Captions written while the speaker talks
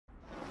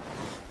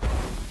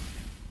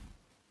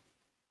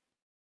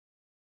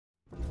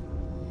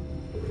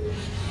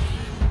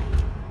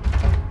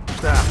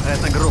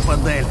группа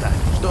Дельта.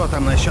 Что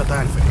там насчет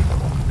Альфы?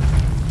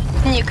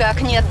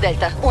 Никак нет,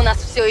 Дельта. У нас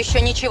все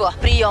еще ничего.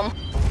 Прием.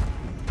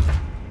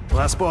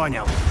 Вас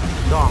понял.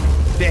 Дом,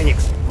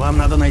 Феникс, вам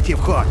надо найти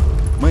вход.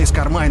 Мы с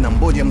Кармайном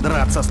будем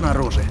драться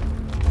снаружи.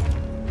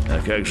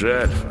 А как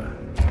же Альфа?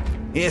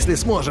 Если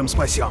сможем,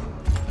 спасем.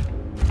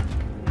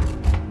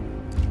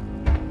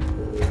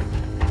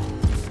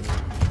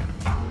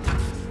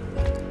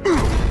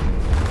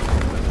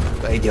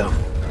 Пойдем.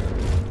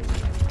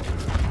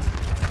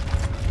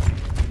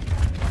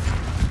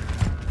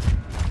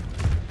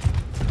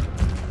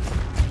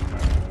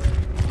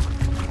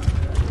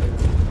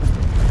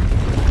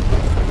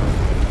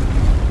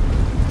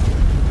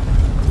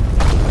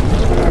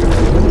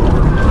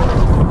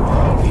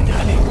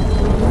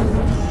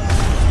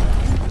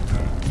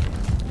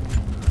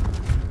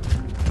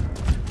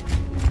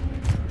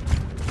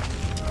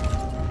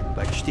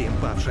 Почтим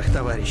павших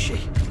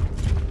товарищей.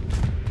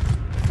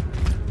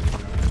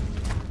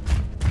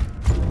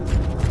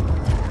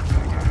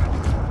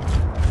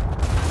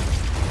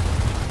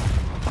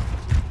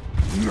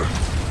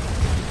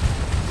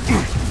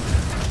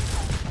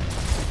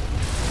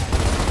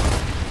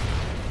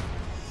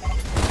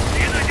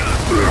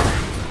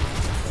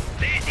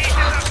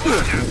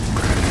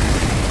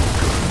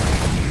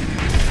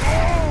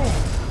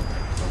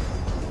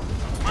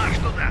 Марш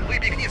туда,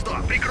 выбей гнездо,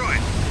 прикрой!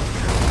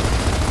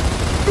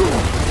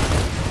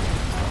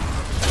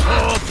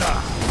 Вот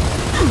так!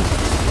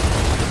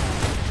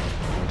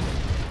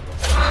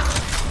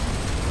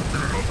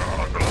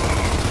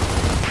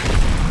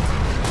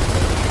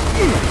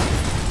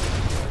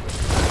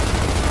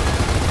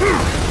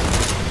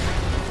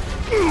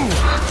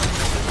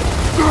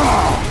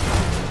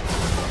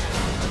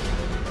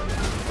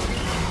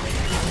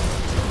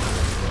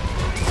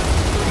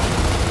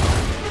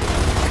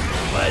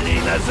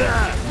 Вали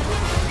назад!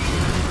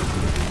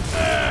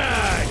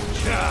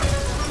 Черт!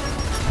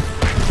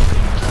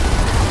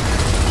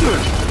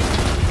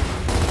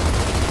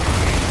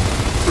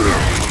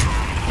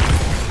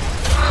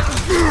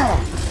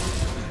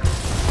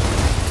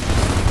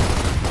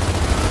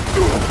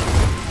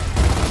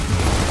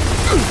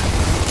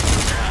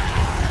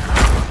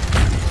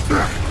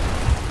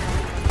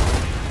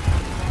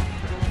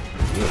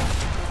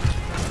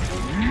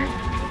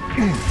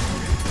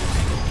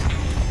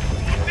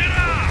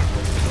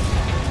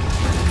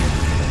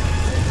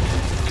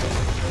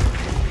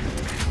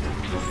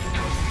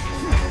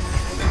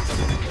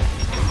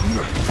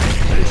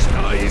 Ты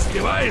что,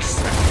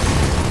 издеваешься?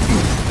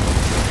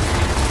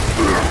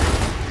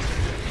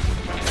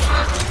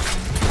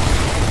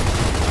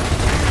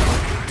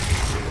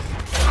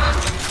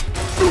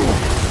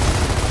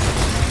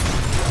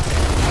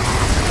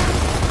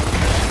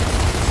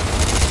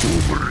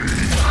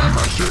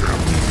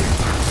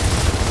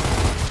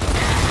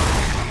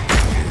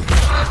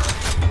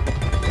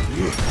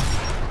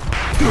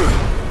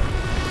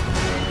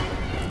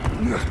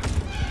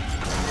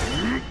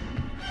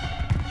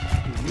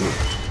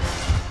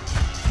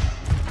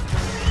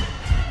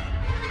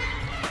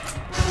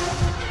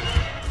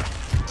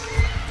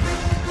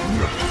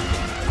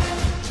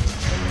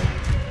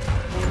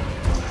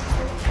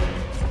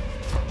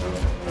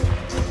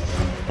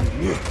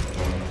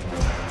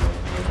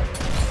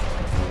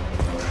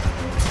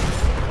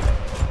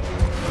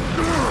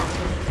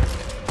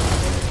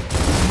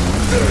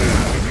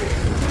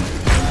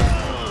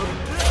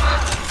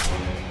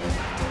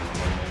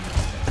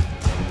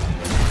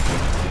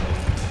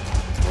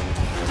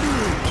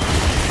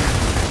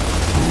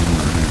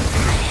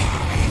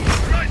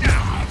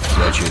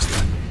 Все чисто.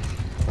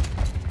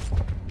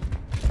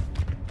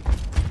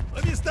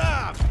 По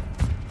местам!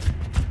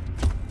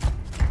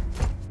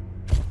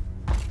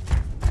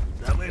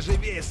 Да вы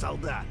живее,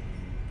 солдат!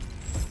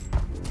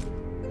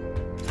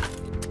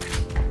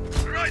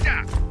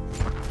 Родя!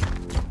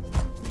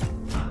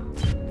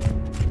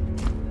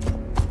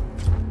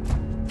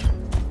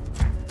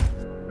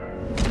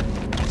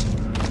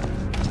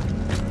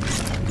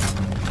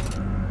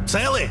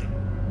 Целы?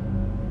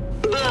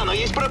 Да, но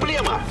есть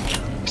проблема.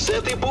 С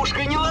этой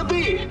пушкой не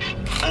лады.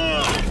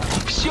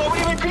 Все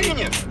время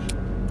клинит.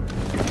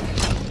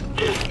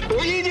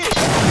 Видишь?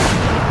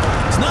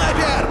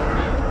 Снайпер!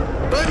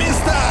 По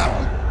местам!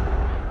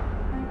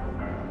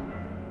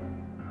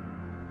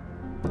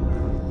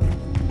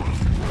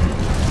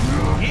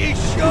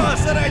 Еще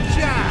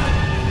саранча!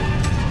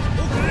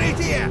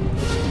 Укрытие!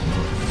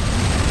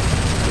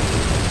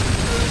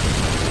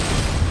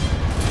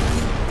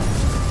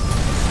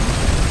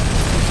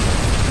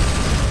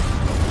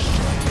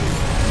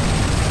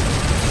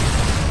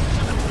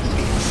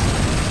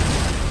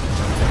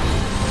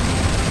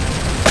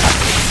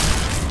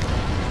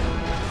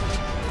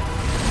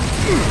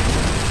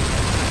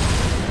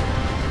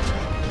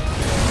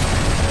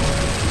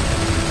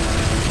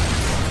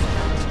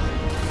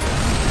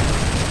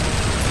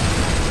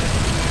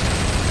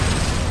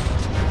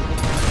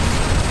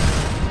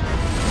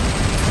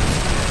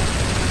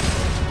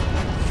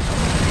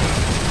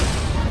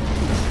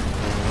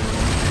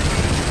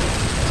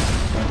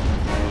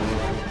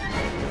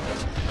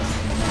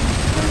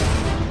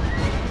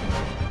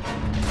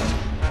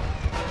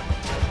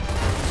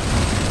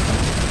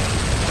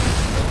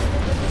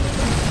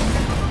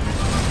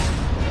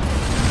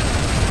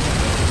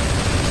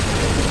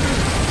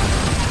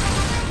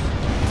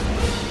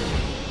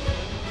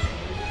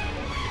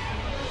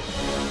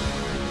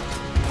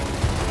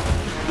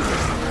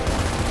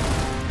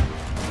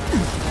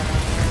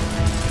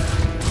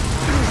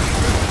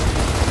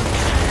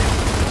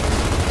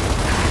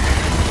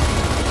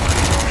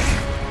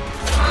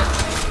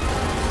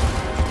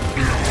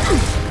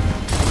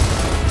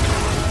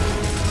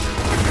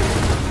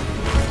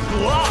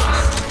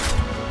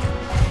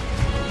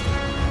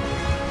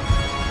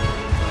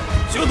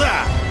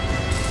 Сюда!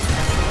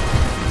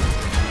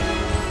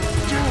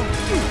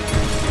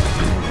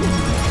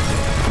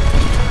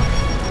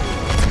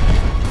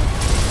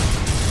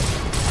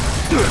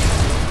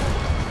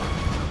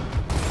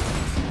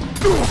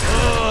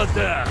 О,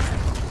 да!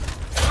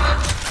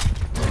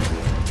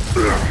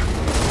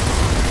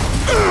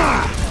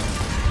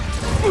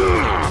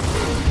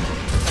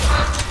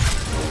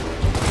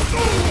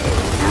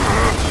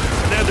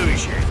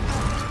 Следующий.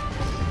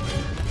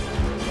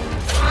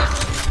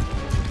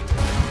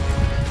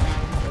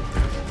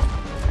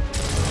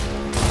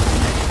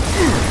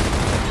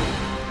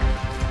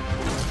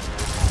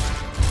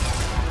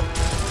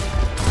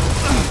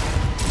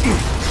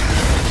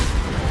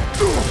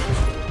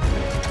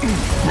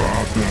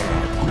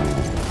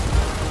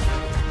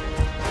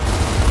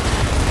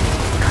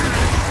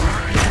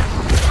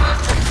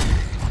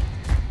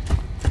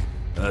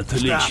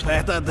 Отлично. Штаб,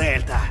 это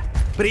Дельта.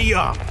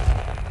 Прием!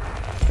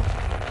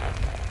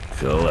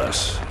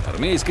 Класс.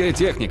 Армейская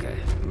техника.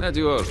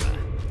 Надежно.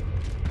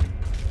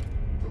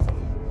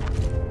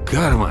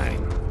 Кармайн,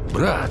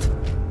 брат.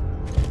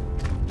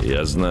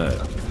 Я знаю.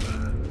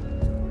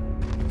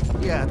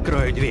 Я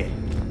открою дверь.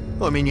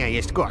 У меня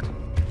есть код.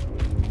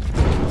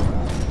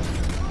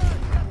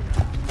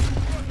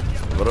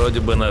 Вроде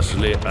бы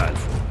нашли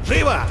Альфу.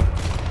 Живо!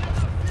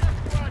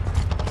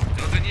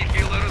 Кто-то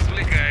нехило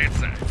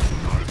развлекается.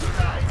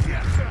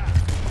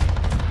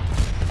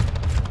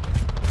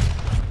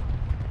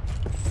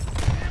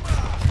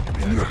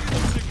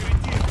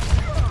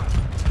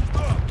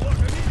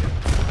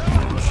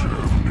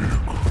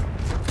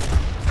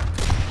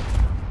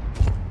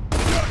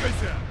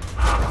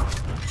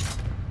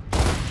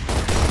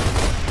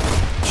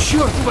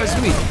 Черт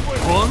возьми!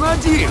 Он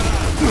один!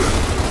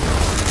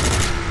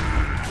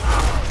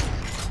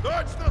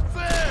 Точно в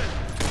цель!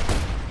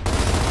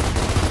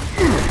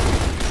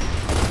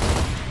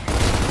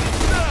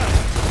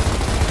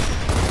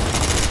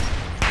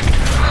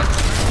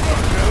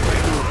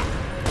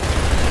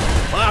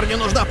 Парню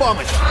нужна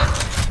помощь!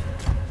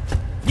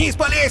 Вниз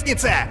по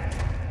лестнице!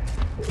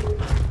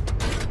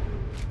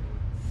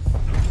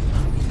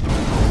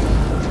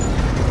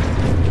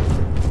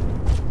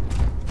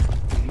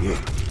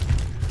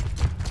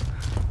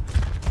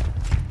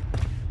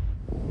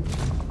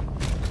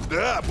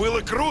 Да,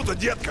 было круто,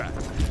 детка.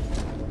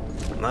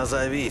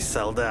 Назовись,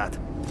 солдат.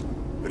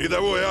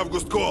 Рядовой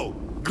Август Кол.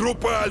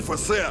 Группа Альфа,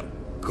 сэр.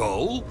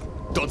 Коул?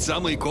 Тот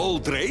самый Коул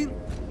Трейн?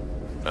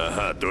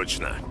 Ага,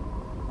 точно.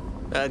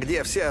 А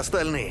где все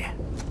остальные?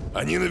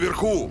 Они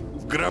наверху,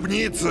 в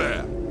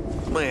гробнице.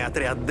 Мы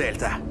отряд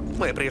Дельта.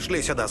 Мы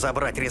пришли сюда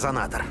забрать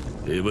резонатор.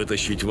 И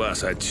вытащить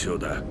вас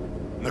отсюда.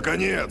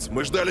 Наконец,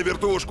 мы ждали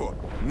вертушку,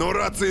 но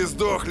рации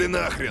сдохли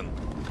нахрен.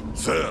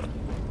 Сэр,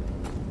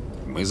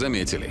 Мы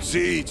заметили.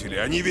 сеятели,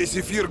 они весь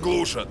эфир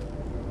глушат.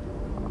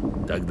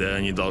 Тогда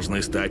они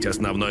должны стать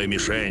основной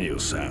мишенью,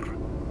 сэр.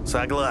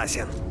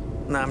 Согласен.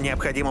 Нам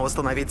необходимо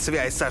восстановить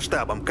связь со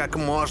штабом как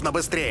можно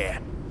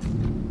быстрее.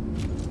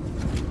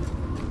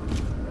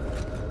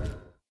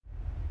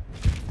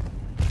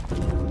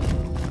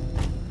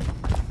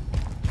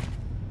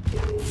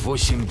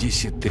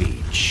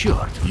 «83.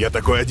 Черт! Я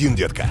такой один,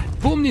 детка.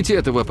 Помните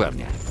этого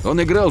парня?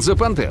 Он играл за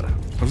Пантер.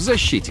 В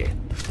защите.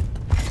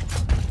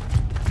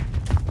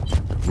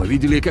 Мы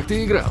видели, как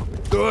ты играл.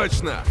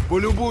 Точно!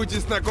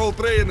 Полюбуйтесь на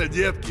Колтрейна,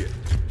 детки.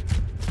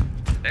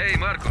 Эй,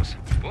 Маркус,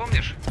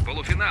 помнишь?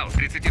 Полуфинал,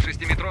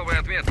 36-метровая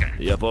отметка.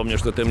 Я помню,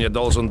 что ты мне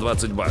должен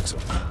 20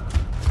 баксов.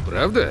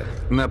 Правда?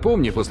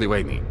 Напомни после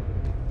войны.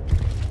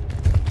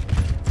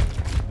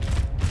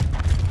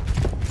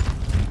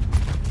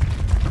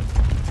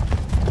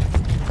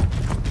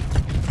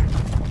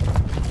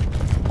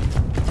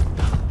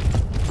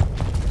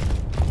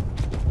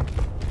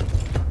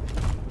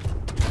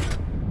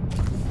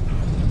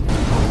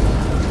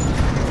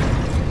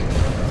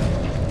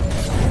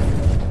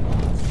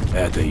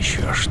 Это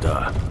еще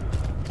что?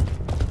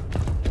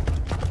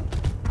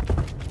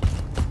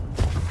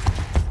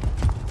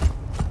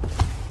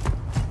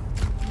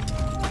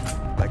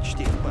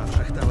 Почти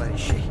павших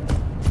товарищей.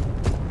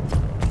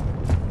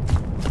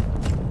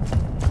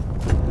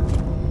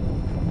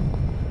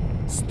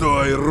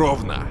 Стой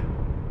ровно.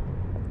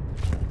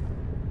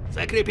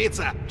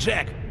 Закрепиться!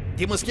 Джек,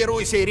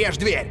 демаскируйся и режь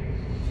дверь!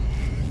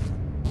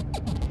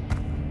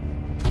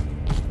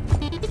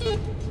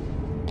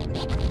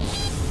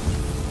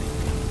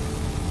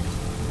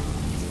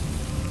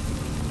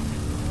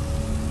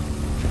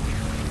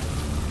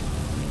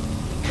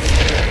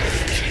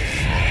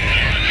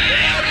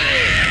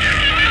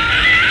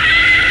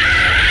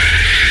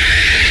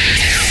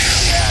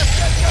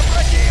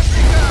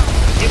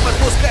 Не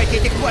подпускайте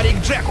этих тварей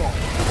к Джеку!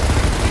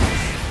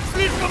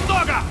 Слишком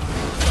много!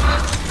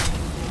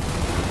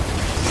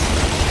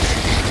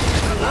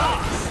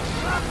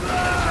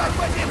 Держать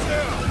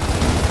позицию!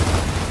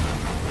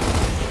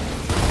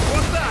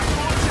 Вот так,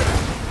 лучше!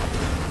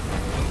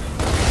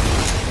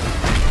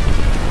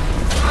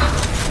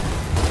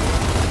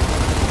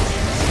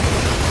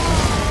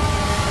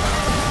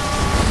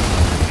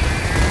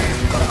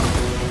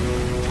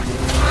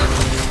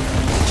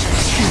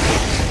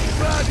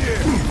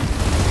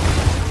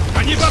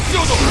 Не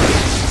повсюду!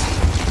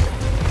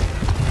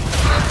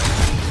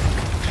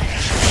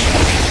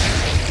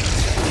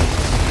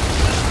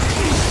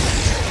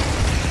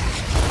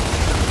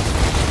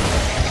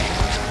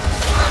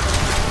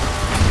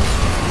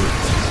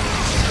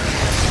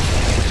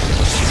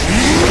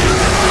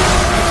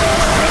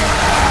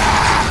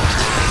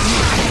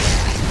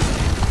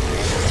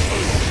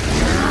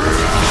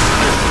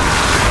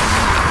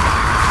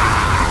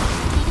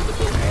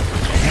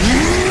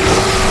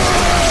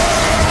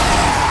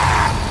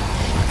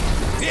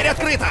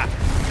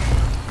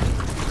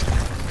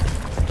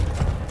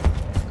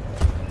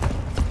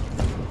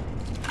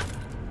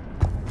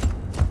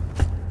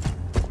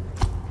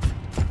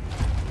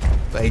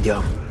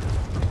 Пойдем.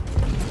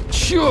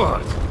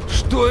 Черт!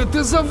 Что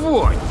это за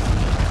вонь?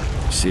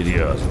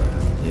 Серьезно.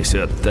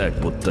 Несет так,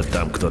 будто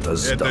там кто-то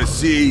сдох. Это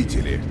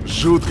сеятели.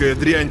 Жуткая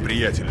дрянь,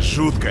 приятель,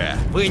 жуткая.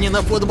 Вы не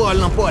на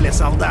футбольном поле,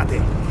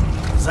 солдаты.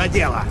 За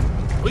дело.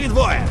 Вы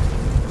двое.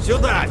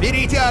 Сюда,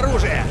 берите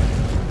оружие.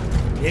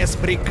 Без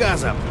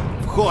приказов.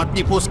 Вход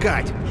не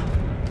пускать.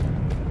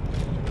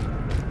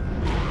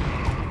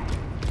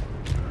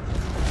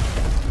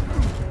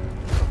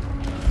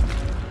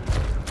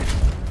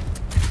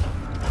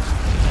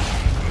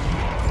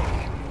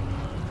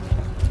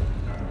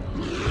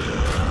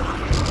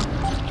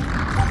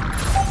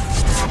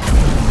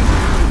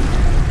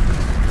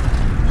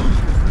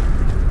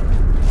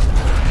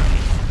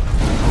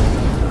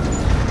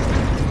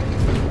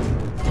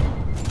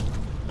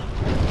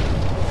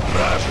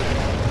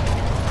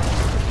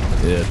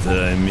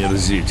 Это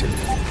омерзитель.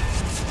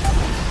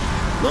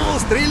 Ну,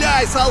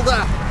 стреляй,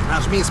 солдат!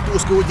 Нажми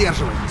спуск и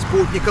удерживай.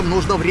 Спутникам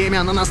нужно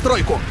время на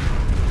настройку.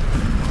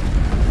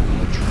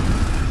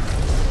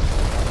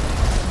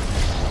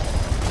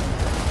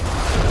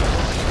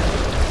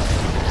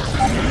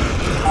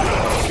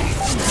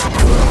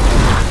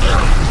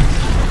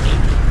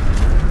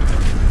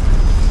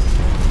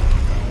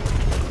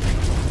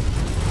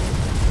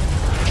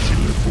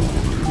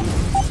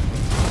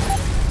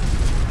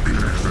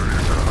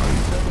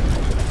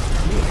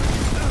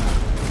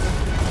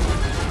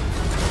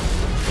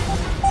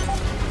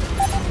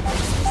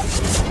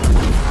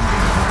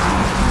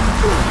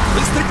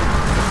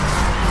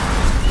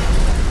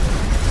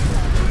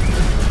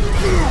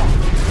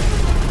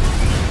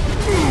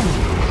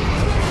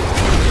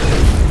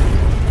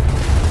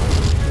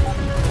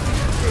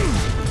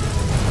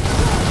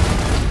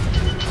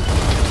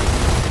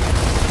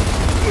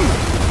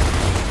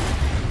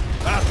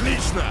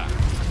 Отлично!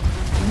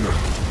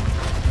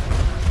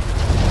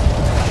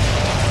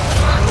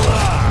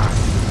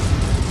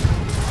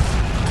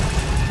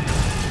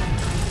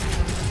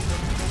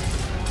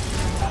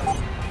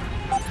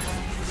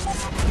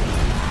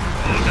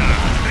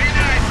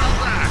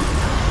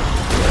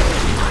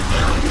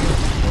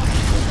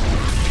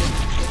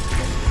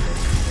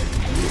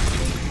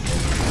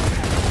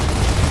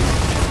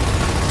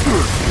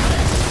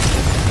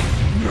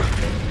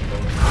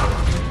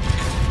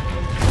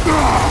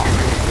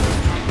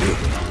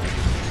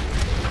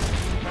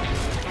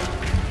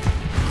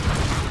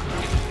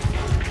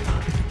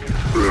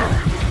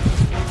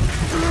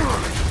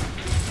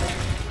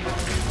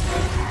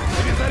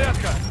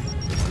 Перезарядка!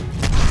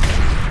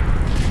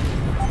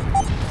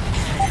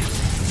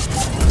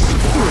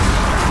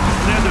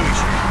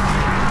 Следующий.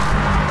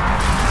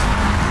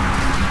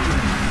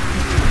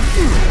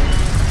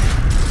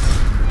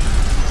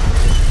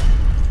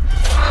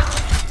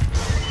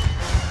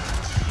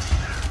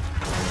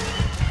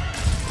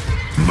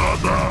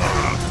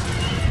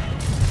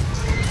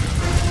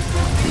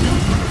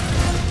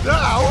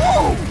 Да,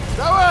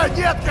 давай,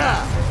 детка!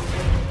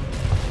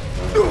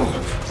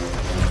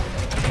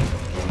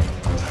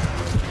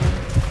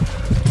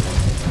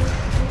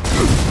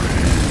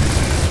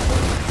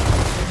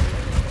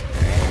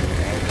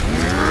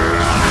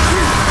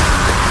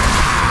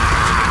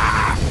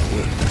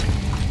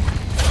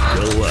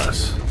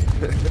 Класс.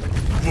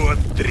 Вот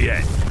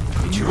дрянь.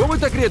 Чего мы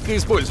так редко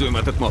используем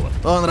этот молот?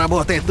 Он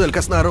работает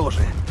только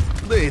снаружи.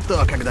 Да и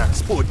то, когда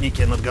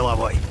спутники над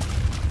головой.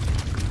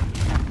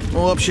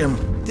 В общем,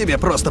 тебе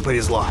просто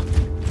повезло.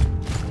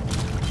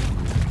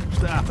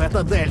 Штаб,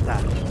 это Дельта.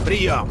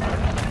 Прием.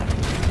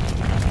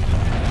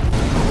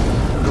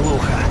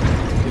 Глухо.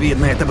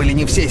 Видно, это были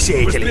не все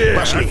сеятели. Быстрее,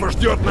 Пошли. Альфа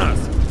ждет нас.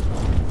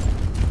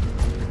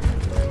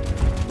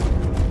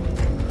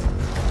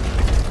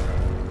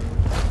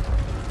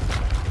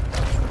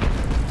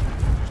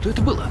 Что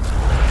это было?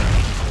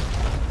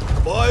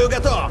 К бою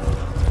готов.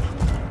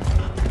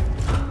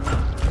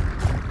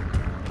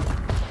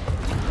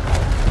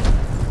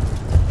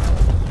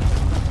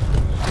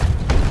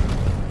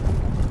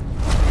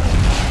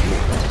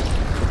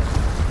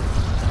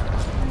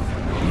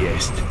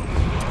 Есть.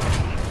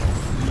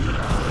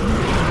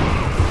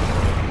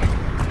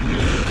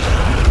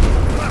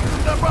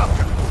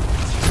 Добавка.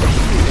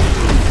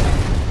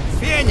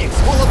 Феникс,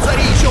 молот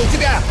Зари еще у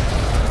тебя.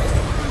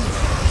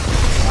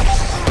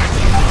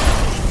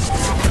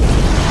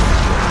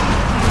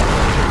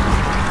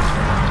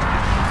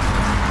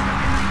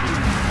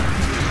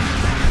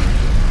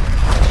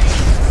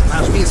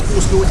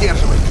 Точку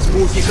удерживай.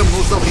 Спутникам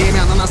нужно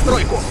время на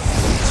настройку.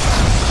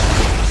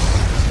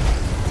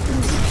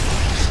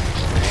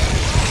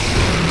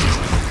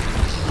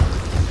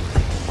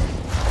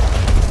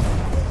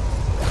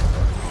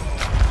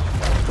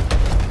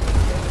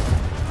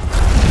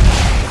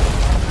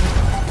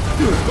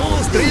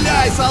 Ну,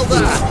 стреляй,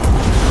 солдат!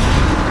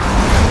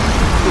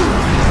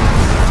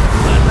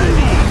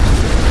 Надави!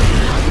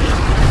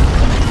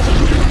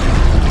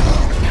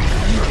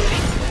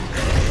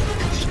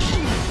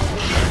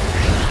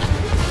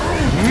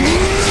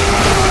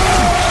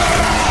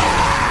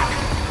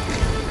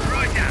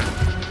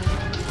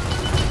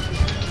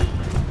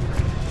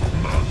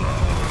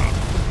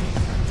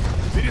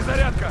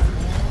 Перезарядка!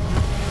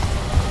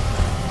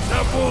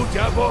 Забудь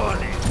о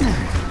боли!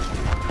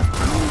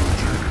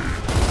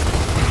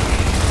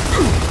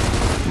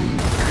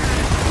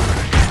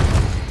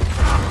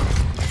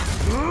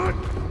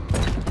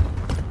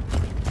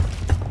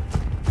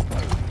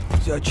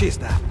 Все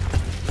чисто.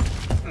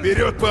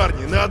 Вперед,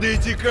 парни, надо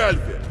идти к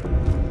Альфе.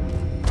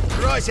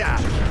 Бройся!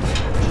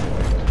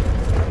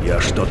 Я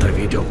что-то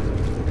видел.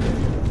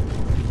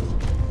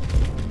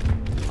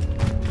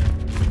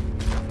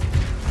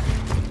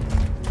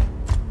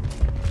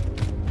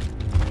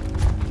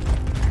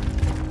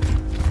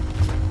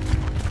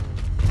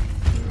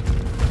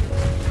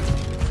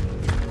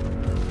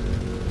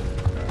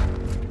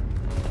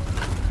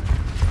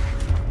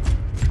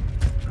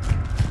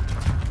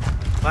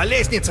 По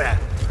лестнице!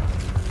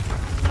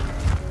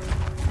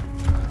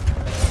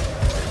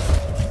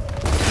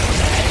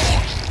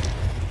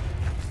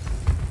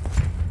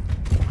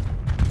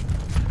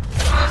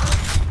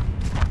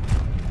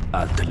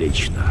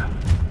 Отлично.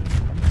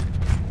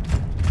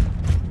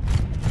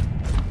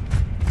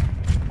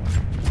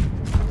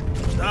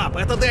 Штаб,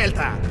 это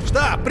Дельта!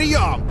 Штаб,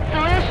 прием!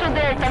 Слышу,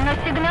 Дельта, но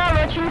сигнал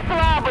очень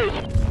слабый.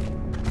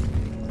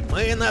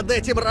 Мы над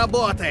этим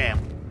работаем.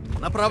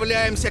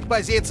 Направляемся к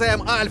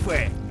позициям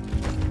Альфы.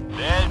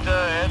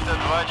 Дельта, это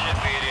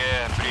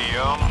 2-4.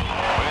 Прием.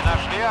 Вы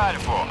нашли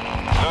Альфу?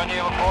 В зоне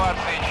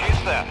эвакуации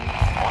чисто?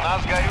 У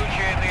нас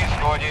горючее на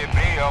исходе.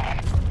 Прием.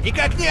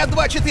 Никак нет,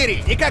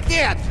 2-4! Никак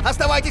нет!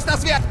 Оставайтесь на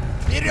свет!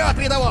 Вперед,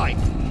 рядовой!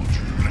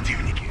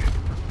 Противники.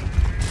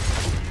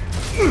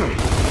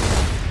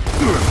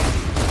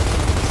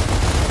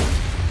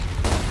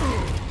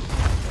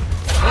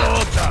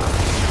 Вот так!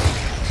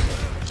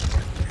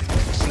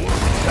 С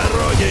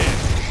дороги!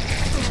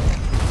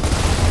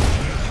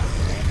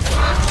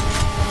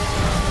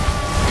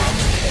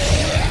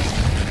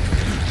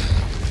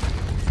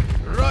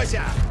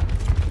 Рося!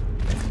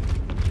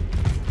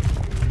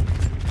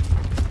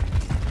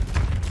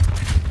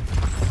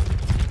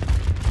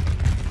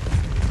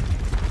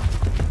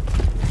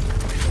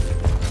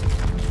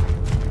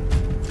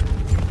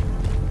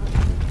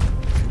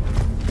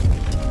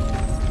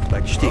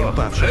 Почтим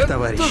павших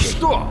товарищей. Это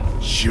что?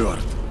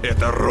 Черт,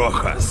 это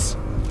Рохас.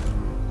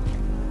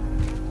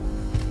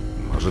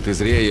 Может, и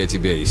зря я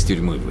тебя из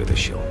тюрьмы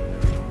вытащил.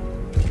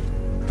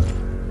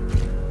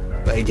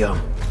 Пойдем.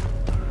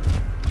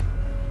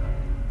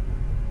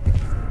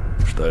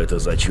 Что это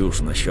за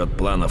чушь насчет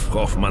планов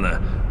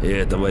Хоффмана и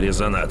этого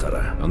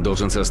резонатора? Он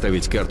должен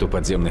составить карту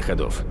подземных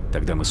ходов.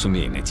 Тогда мы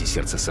сумеем найти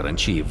сердце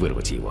саранчи и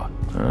вырвать его.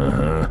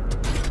 Ага.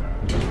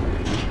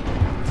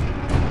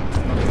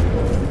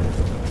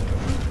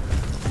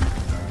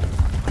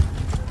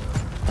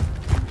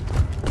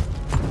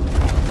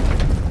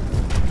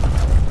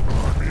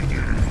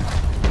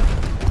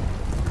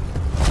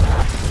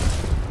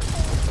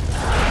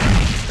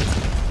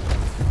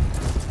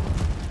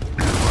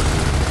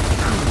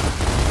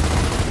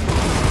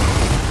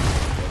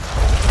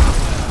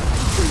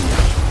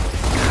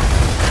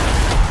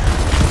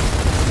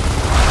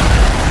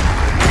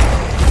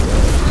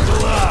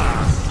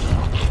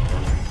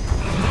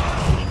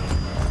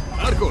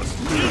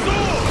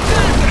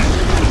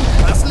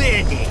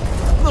 Последний!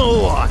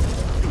 Ну вот!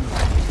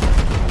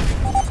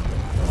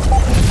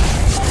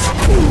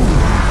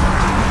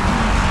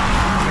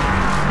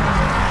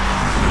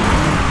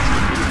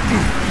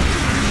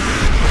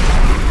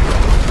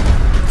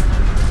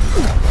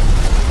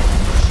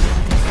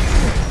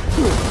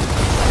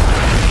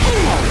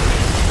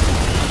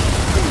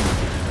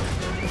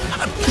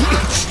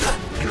 Отлично!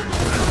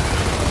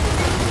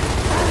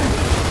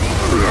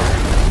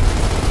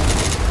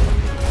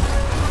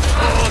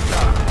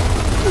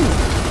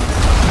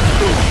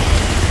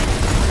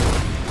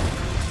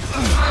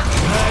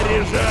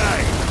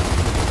 Заряжай!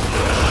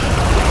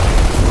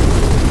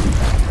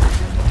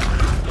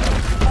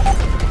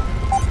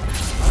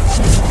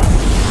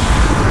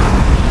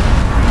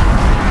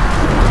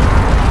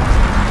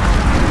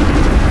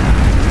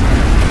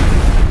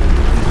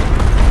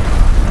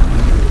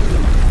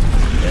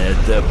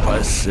 Это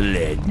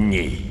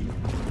последний.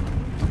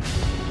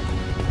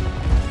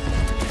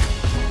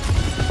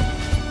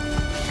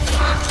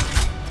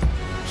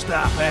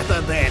 Штаб,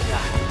 это Дельта.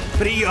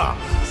 Прием!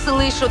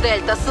 Слышу,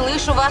 Дельта,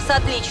 слышу вас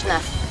отлично.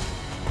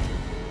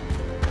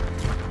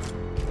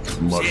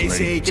 Все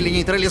сеятели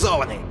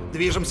нейтрализованы.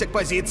 Движемся к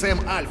позициям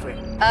Альфы.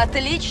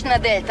 Отлично,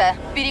 Дельта.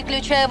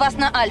 Переключаю вас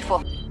на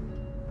Альфу.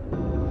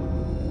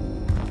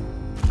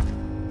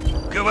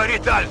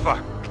 Говорит Альфа.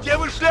 Где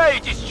вы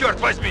шляетесь, черт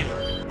возьми?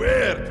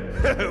 Берт!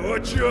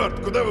 Вот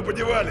черт, куда вы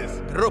подевались?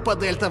 Группа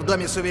Дельта в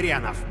доме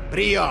суверенов.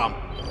 Прием!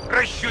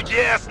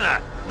 Расчудесно!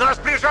 Нас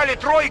прижали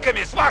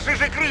тройками с вашей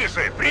же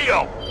крыши!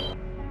 Прием!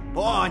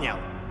 Понял.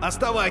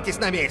 Оставайтесь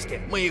на месте,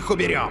 мы их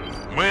уберем.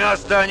 Мы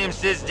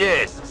останемся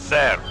здесь,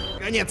 сэр.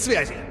 Конец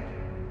связи.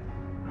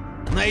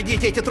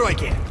 Найдите эти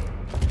тройки.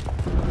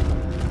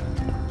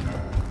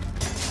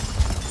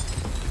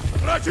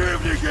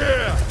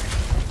 Противники!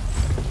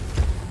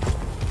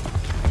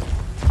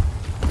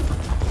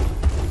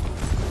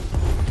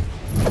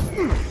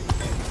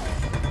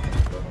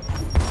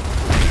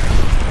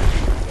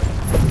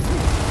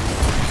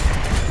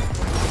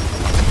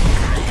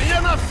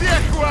 Меня на всех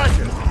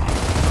хватит!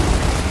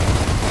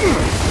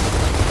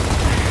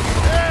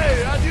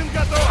 Эй, один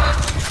готов!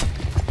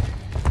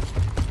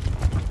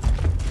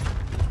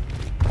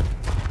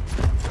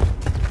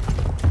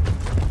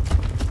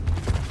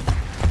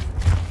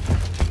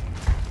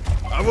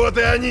 А вот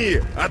и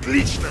они!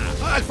 Отлично!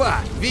 Альфа,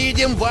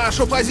 видим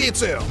вашу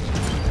позицию.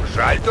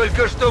 Жаль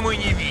только, что мы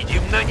не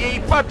видим на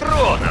ней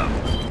патронов.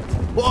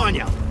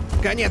 Понял.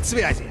 Конец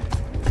связи.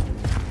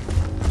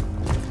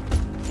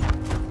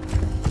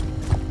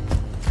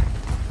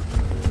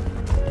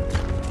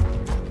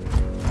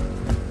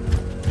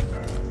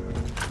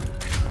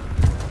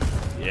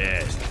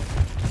 Есть.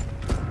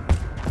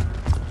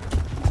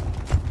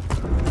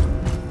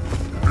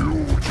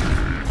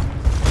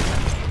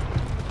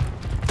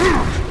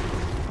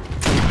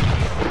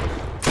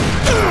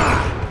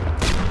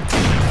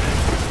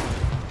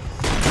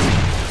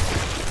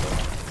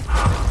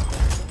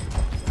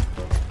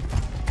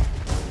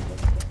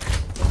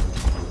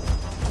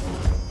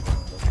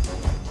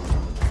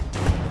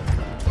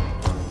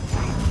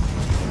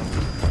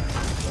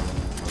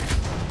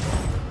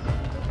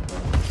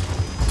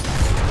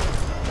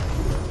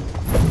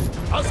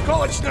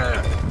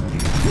 Осколочная!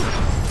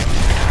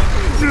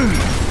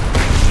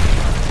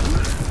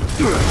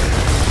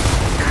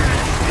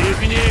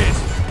 Пригнись!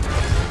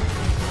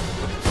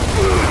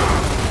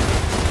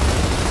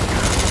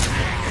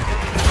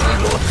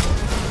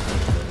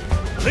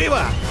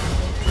 Живо!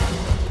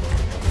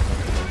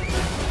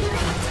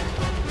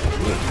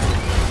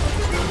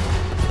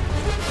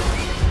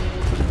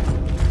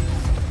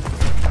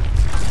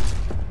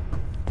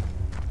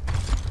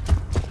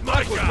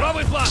 Маркус,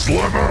 правый фланг!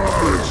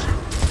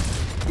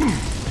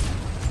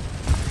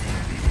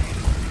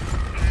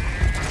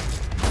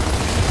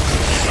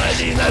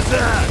 Вали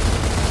назад!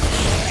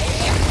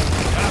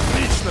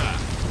 Отлично!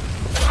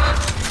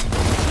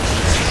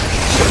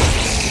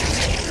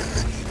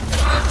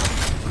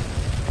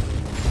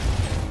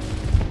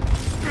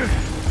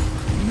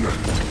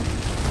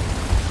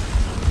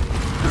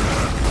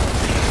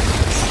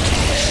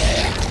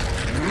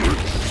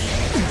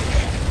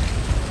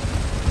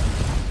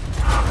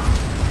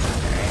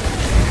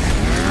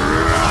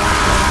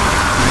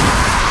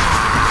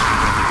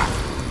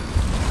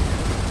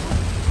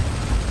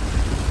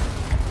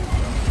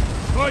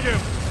 Ходим!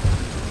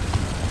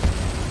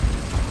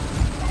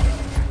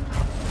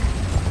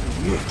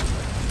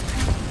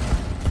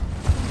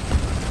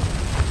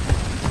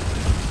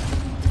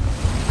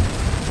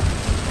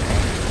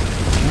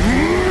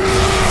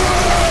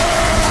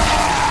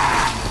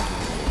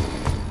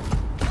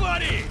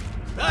 Твари!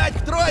 Дать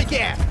к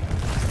тройке!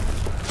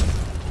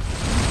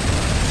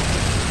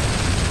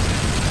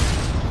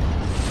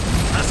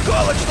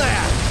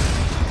 Осколочная!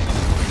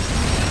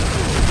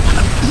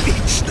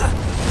 Отлично!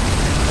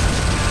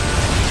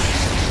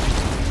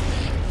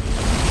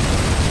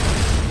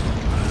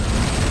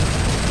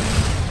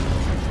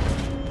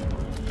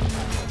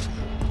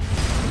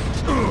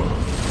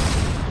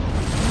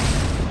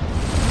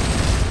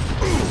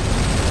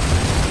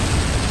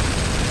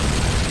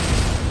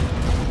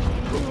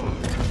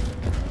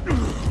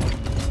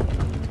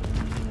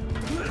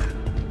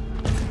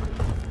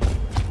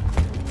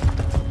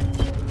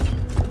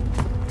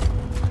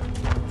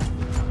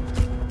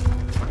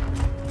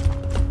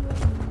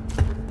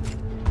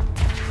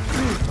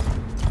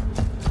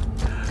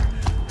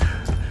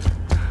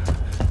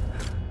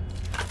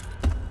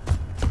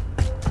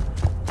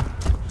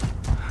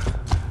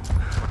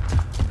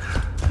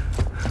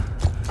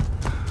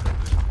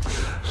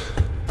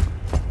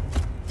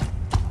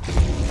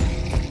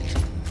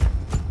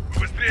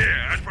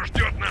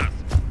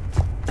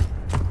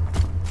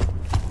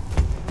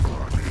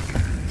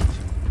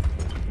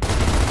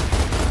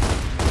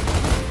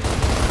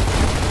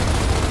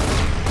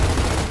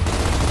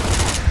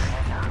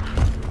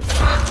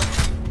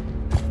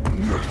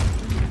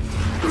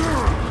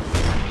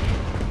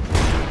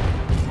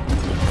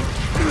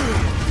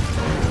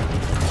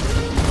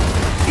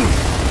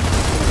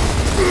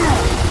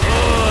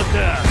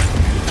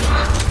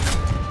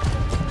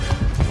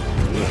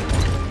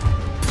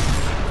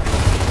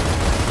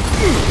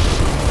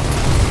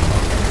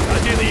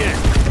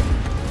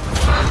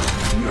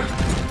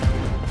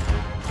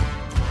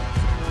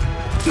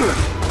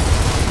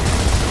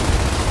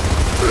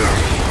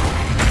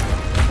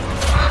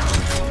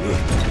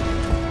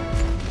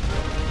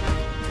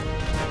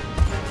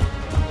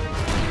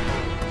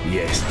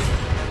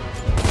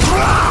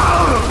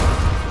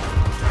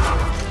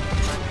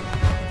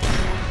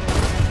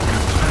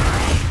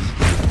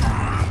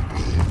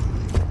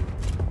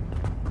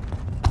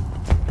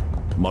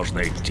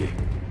 Можно идти.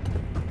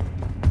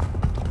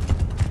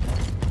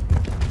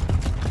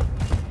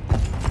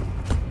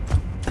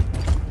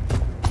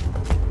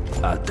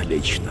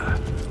 Отлично.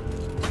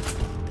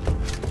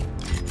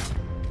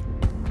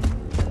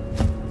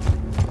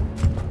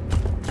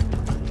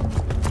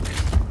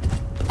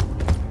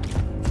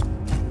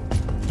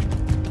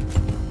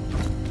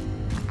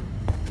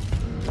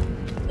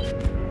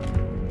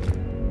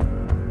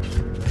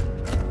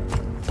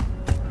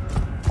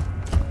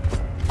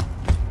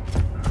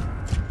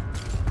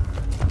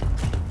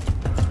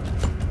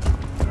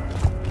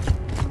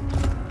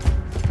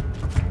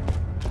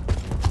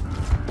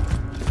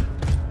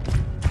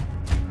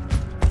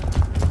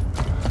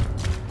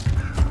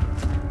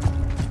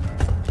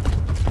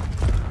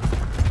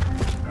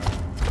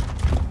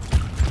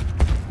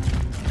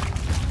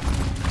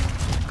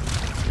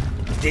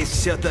 Здесь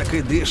все так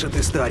и дышит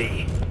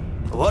историей.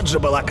 Вот же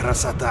была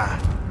красота.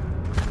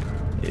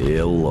 И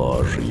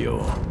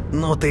ложью.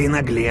 Ну ты и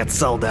наглец,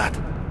 солдат.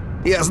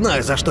 Я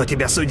знаю, за что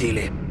тебя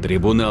судили.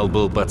 Трибунал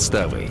был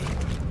подставой,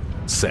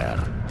 сэр.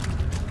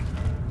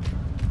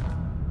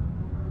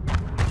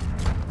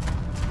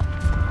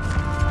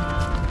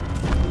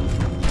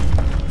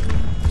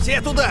 Все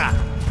туда!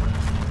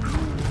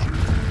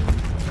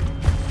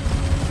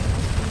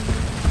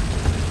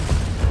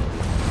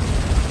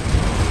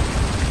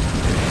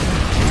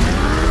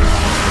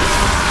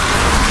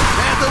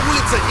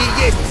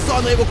 И есть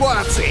зона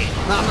эвакуации.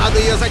 Нам надо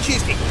ее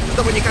зачистить,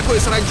 чтобы никакой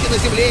саранчи на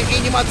земле и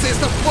не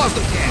нацистов в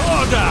воздухе.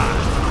 О да!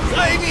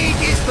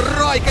 Займитесь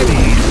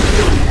тройками!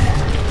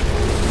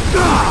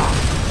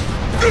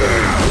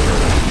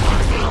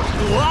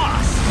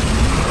 Класс!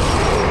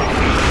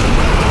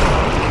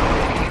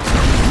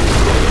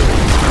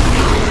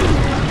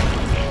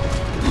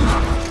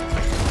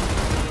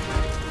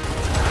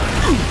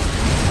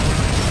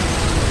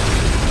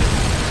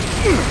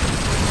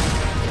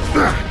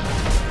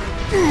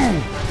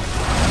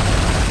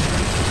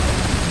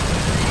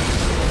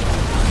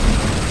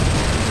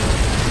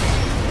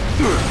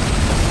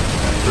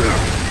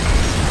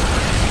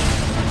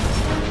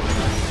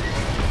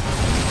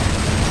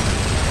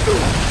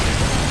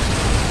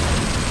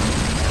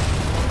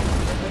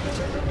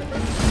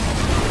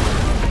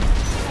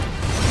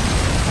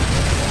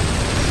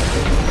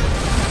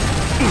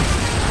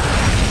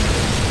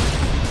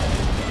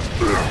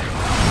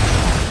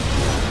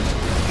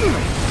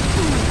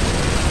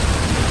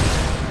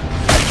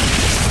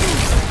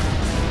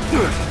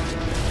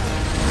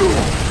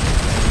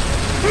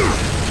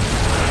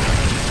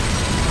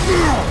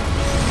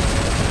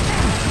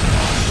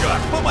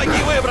 Черт,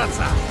 помоги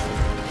выбраться!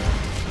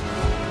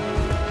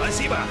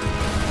 Спасибо!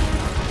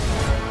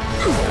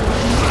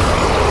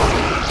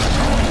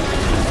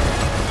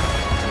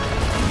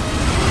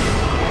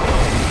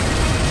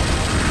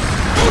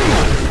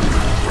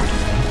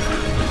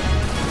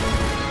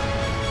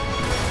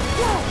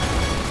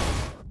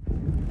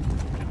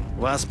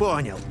 Вас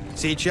понял.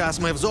 Сейчас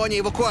мы в зоне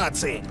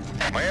эвакуации.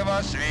 Мы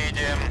вас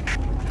видим.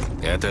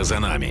 Это за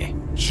нами.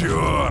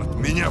 Черт,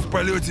 меня в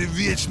полете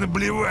вечно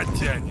блевать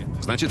тянет.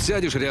 Значит,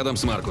 сядешь рядом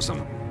с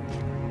Маркусом.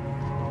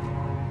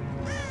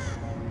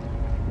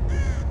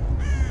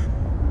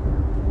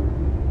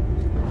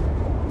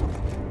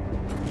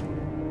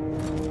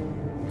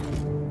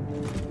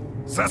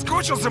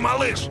 Соскучился,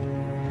 малыш?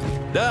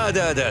 Да,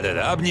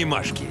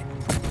 обнимашки.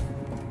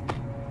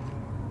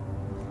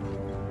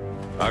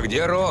 А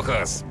где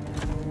Рохас?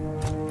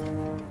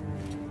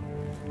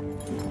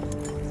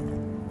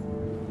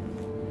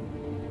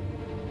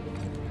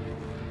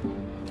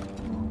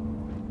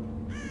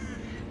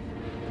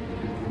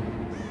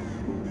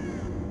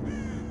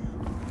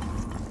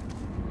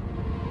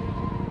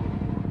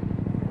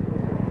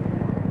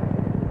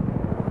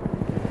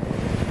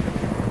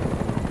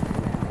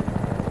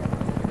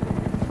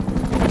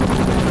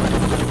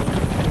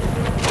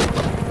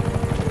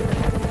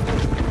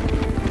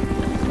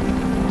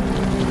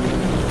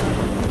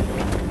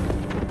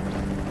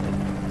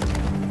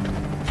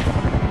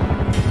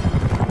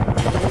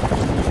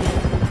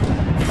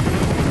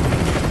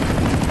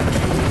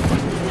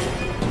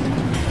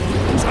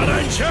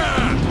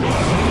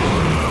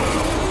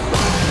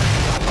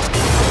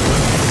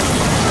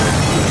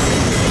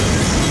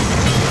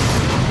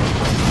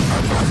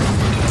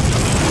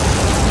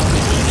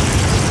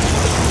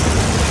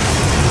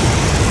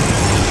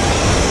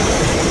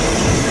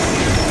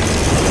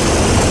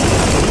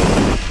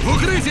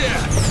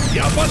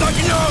 Я под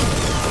огнем!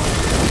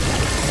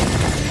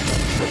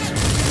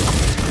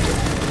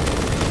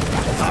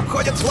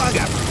 Обходят с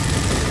фланга!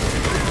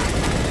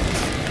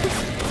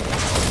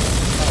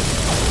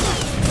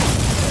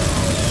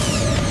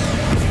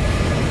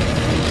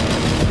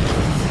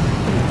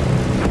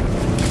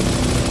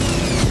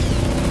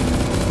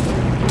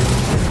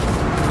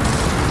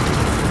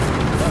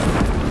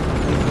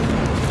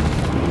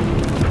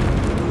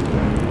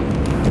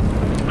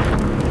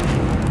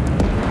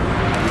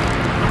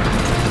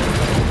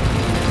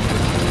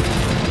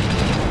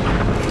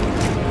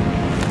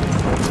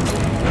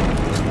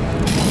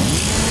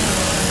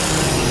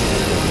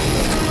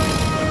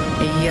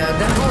 Я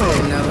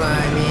довольна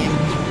вами.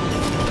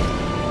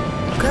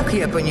 Как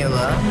я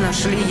поняла,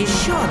 нашли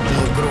еще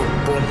одну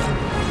группу.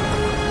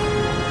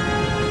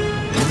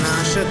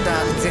 Наша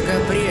тактика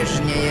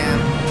прежняя.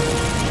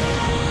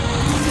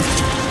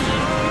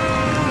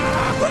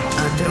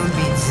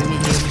 Отрубить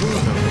змеи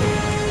голову,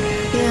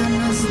 и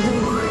она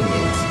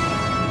сдохнет.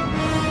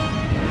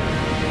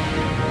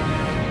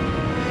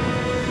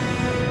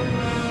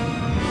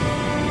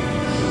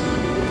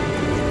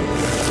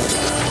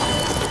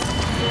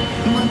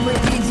 Мы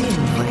победим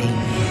в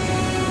войне.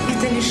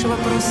 Это лишь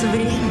вопрос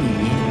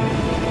времени.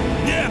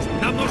 Нет!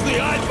 Нам нужны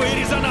альфа и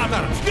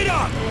резонатор! Вперед!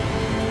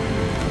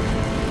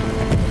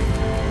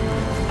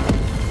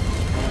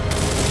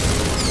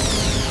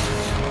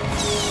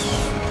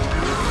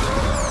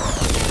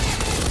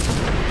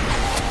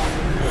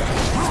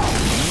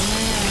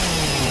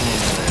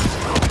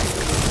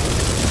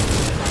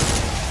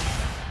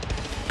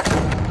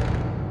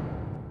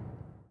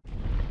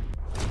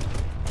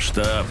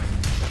 Штаб,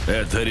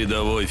 это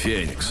рядовой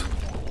Феникс.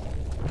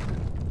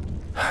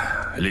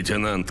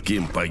 Лейтенант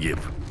Ким погиб.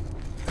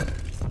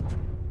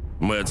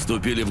 Мы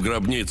отступили в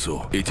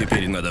гробницу, и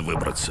теперь надо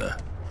выбраться.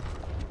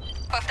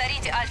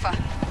 Повторите, Альфа.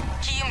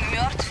 Ким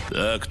мертв?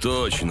 Так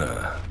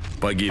точно.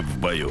 Погиб в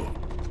бою.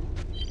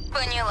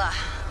 Поняла.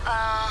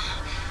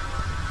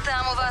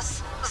 Там у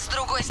вас с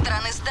другой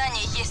стороны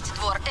здания есть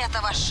двор.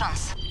 Это ваш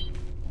шанс.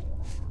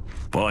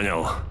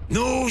 Понял.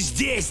 Ну,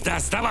 здесь-то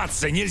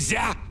оставаться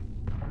нельзя!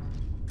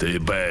 Ты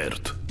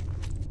Бэйрд.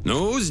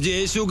 Ну,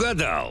 здесь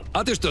угадал.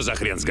 А ты что за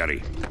хрен с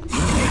горы?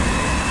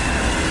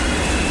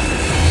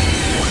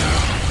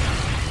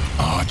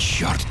 О,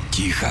 черт,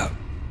 тихо.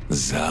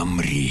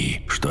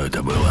 Замри. Что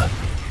это было?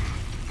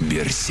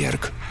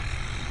 Берсерк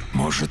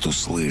может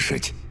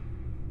услышать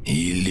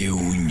или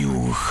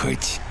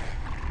унюхать.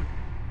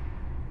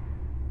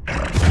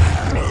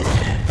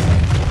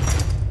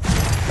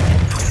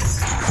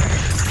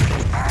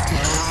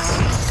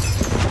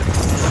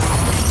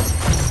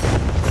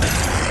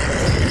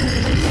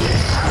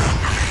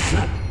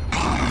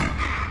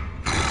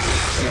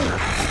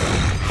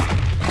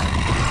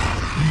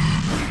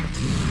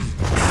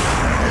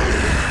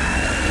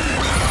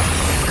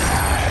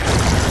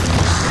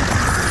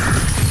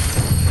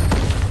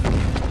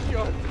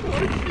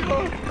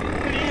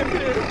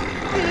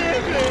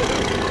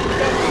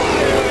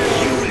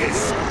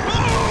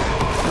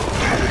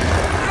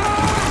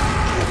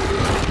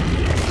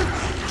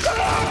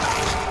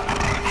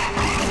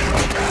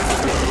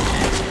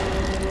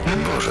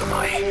 Боже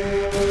мой.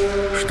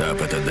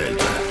 Штаб, это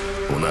Дельта.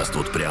 У нас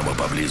тут прямо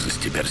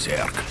поблизости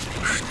берсерк.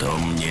 Что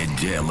мне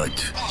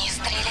делать? Не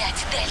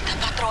стрелять, Дельта.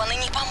 Патроны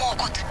не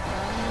помогут.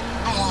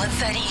 Молот,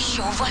 Зари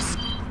еще у вас?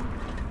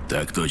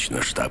 Так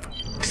точно, штаб.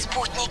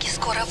 Спутники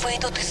скоро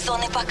выйдут из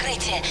зоны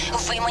покрытия.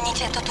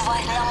 Выманите эту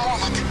тварь на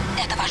молот.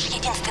 Это ваш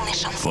единственный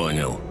шанс.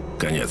 Понял.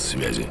 Конец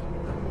связи.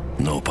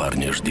 Ну,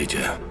 парни,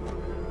 ждите.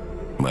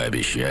 Мы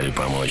обещали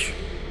помочь.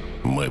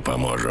 Мы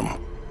поможем.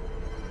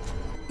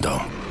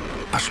 Дом,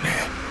 пошли.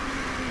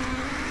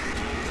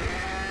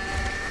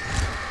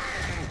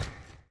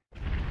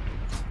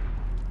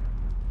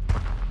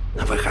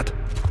 На выход.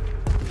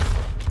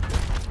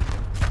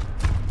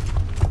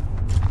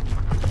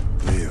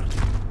 Мир.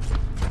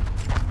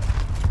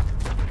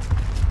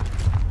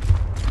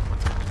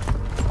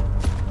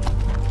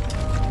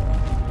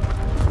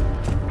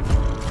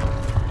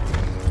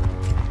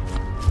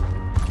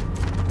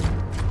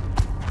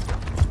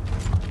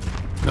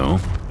 Ну,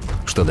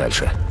 что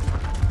дальше?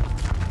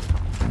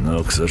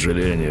 Но, к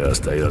сожалению,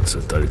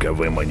 остается только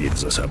выманить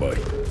за собой.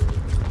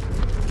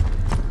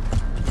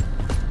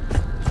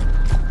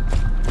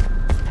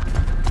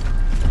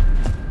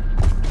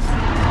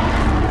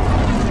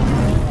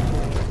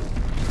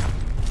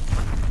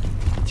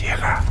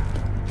 Тихо.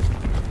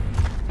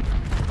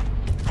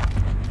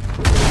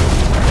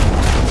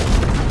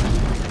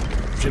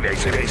 Живей,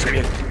 живей,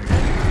 живей.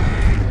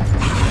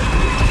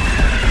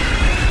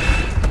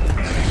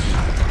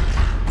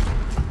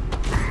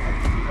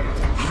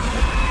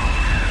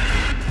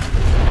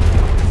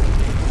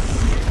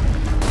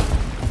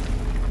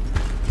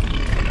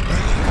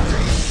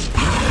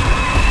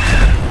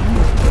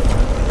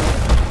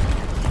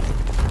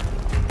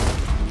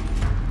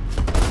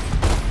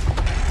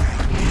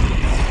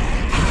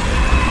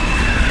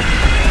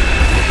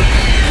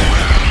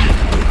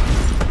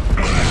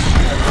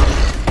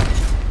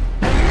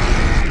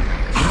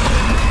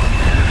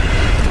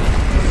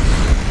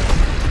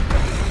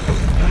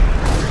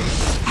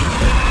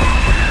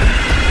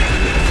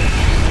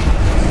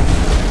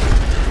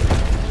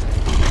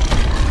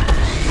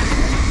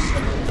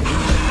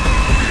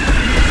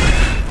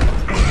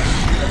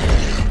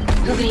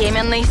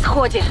 Время на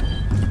исходе.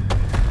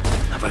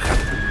 На выход.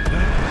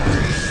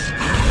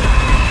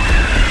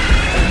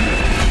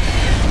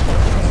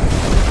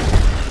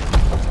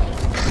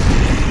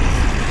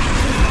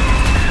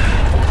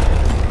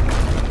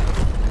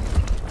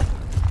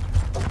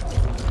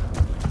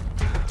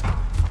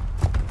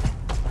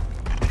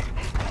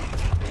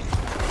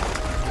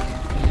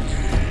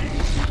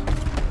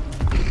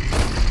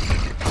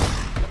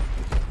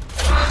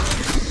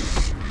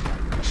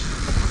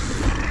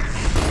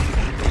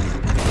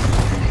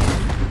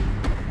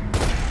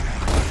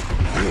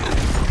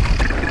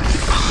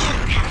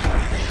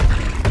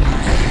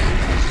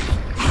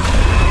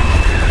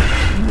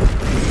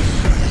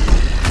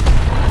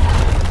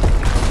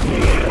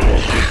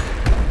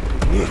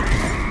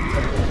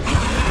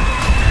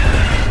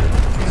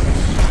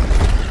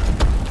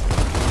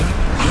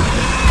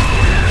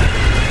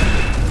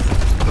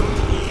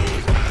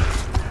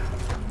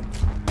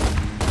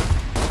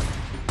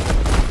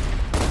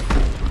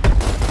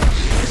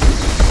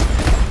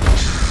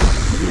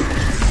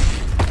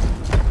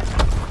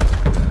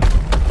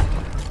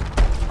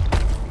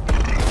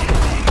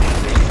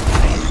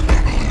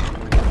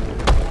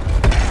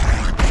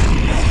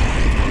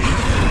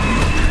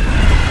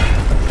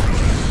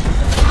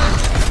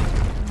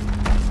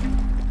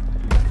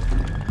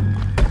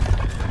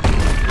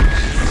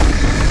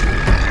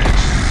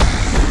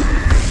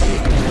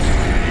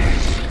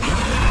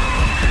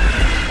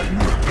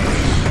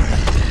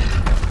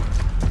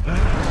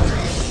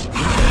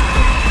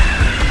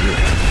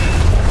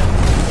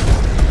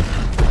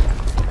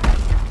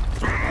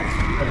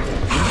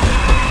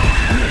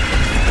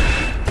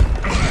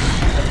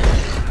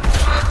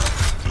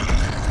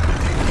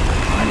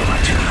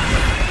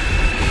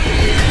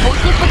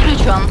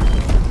 включен.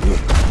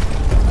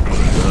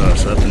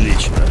 Даш,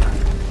 отлично.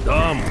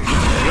 Дом,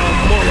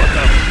 бьем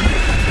молотом.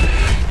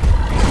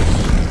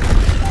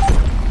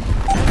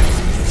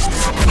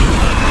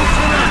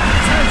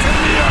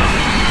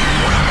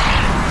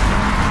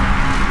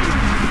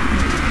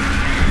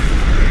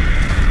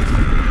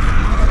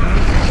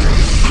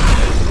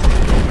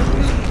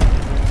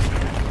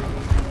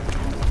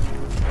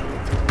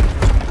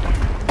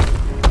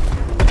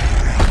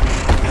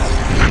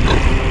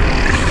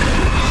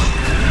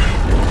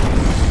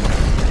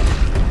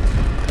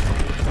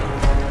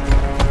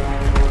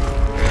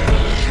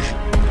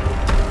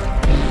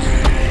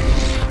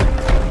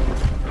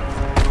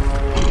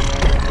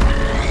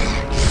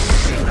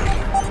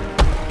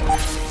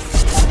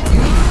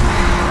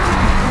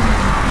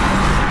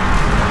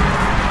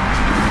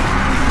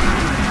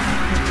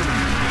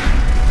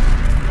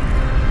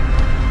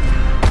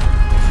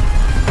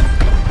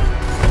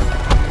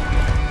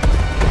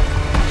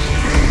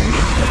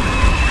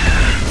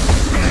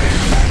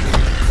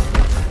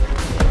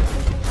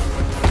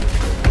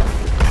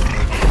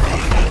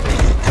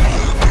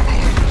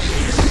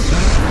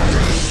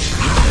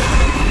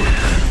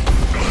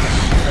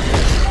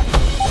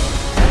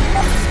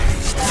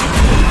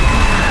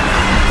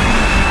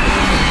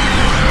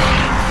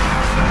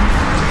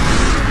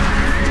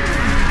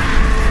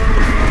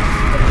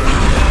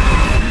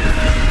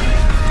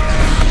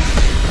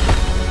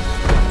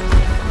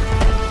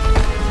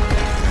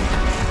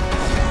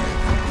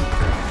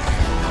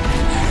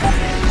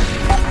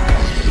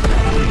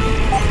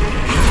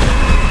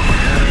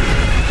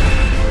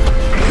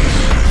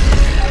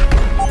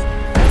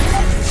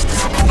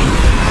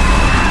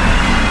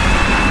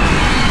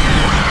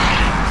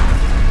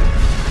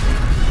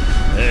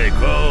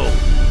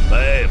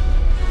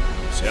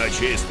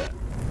 Чисто.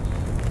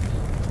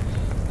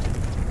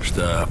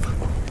 Штаб,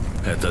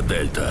 это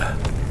Дельта.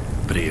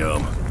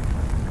 Прием.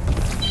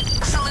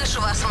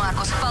 Слышу вас,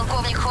 Маркус.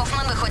 Полковник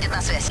Хоффман выходит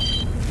на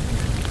связь.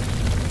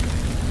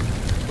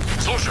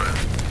 Слушаю.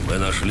 Мы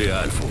нашли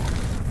Альфу.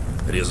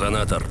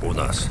 Резонатор у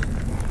нас.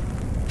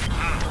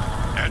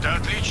 Это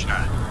отлично.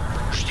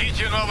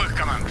 Ждите новых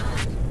команд.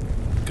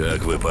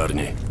 Как вы,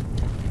 парни?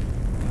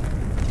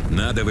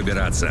 Надо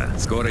выбираться.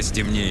 Скоро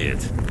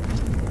стемнеет.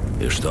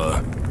 И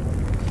что?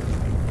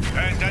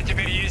 Да,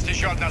 теперь есть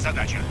еще одна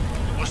задача.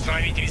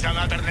 Установить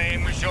резонатор на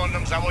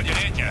эмульсионном заводе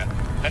Летия.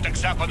 Это к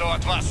западу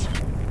от вас.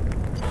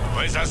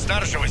 Вы за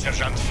старшего,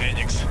 сержант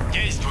Феникс.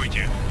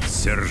 Действуйте.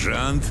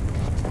 Сержант?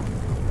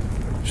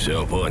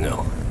 Все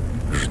понял.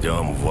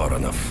 Ждем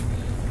воронов.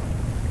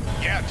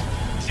 Нет,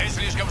 здесь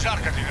слишком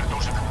жарко для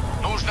вертушек.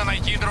 Нужно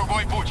найти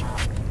другой путь.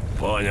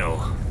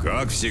 Понял.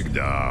 Как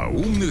всегда,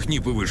 умных не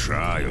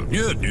повышают.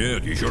 Нет,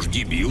 еще ж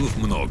дебилов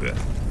много.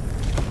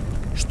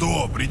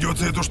 Что,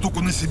 придется эту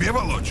штуку на себе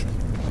волочь?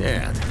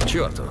 Нет, к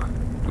черту.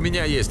 У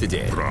меня есть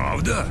идея.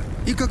 Правда?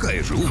 И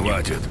какая же?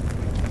 Хватит.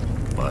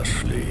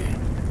 Пошли.